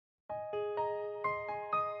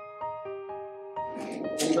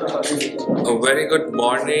A very good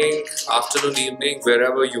morning, afternoon, evening,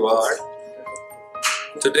 wherever you are.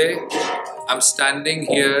 Today, I'm standing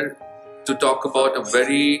here to talk about a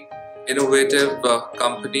very innovative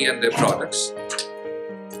company and their products.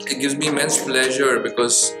 It gives me immense pleasure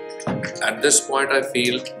because at this point I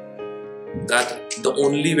feel that the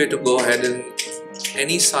only way to go ahead in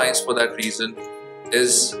any science for that reason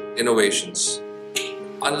is innovations.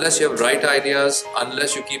 Unless you have right ideas,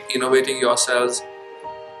 unless you keep innovating yourselves,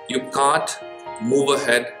 you can't move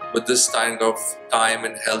ahead with this kind of time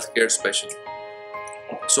in healthcare especially.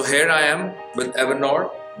 So here I am with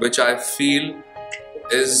Evernorth, which I feel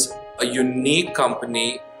is a unique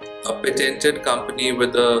company, a patented company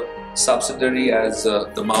with a subsidiary as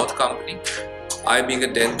the mouth company. I, being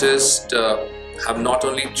a dentist, have not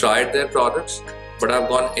only tried their products, but I've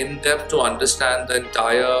gone in depth to understand the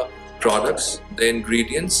entire products, the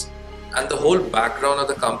ingredients, and the whole background of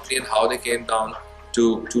the company and how they came down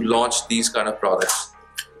to launch these kind of products.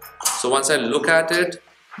 So once I look at it,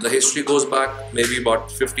 the history goes back maybe about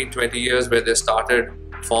 15-20 years where they started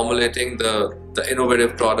formulating the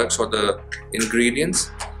innovative products or the ingredients.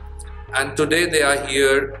 And today they are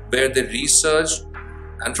here where they researched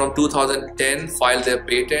and from 2010 filed their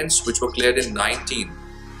patents, which were cleared in 19.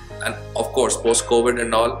 And of course, post-COVID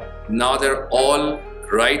and all, now they're all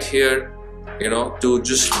right here, to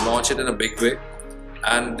just launch it in a big way.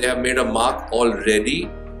 And they have made a mark already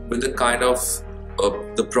with the kind of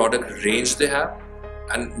the product range they have,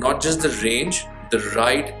 and not just the range, the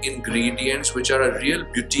right ingredients, which are a real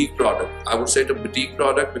boutique product. I would say it's a boutique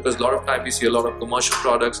product because a lot of time we see a lot of commercial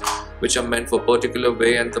products which are meant for a particular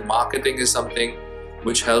way, and the marketing is something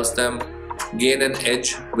which helps them gain an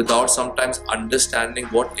edge without sometimes understanding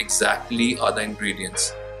what exactly are the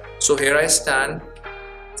ingredients. So here I stand,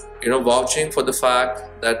 vouching for the fact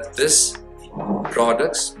that this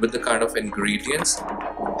products with the kind of ingredients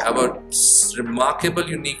have a remarkable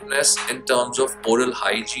uniqueness in terms of oral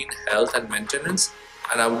hygiene, health and maintenance,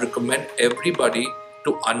 and I would recommend everybody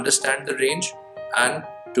to understand the range and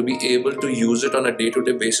to be able to use it on a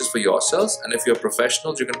day-to-day basis for yourselves. And if you're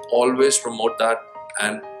professionals, you can always promote that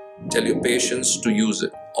and tell your patients to use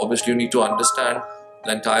it. Obviously you need to understand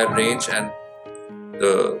the entire range and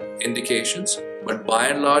the indications, but by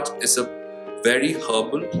and large it's a very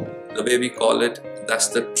herbal, the way we call it. That's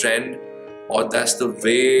the trend, or that's the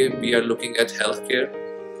way we are looking at healthcare.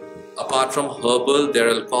 Apart from herbal, there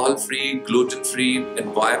are alcohol-free, gluten-free,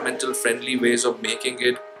 environmental friendly ways of making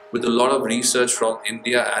it with a lot of research from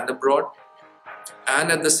India and abroad.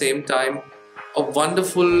 And at the same time, a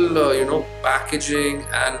wonderful packaging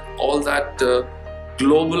and all that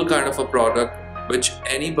global kind of a product which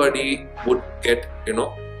anybody would get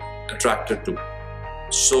attracted to.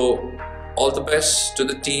 So all the best to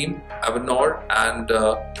the team, Evernorth and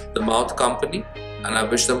the Mouth Company, and I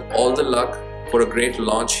wish them all the luck for a great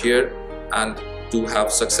launch here and to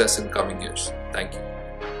have success in coming years. Thank you.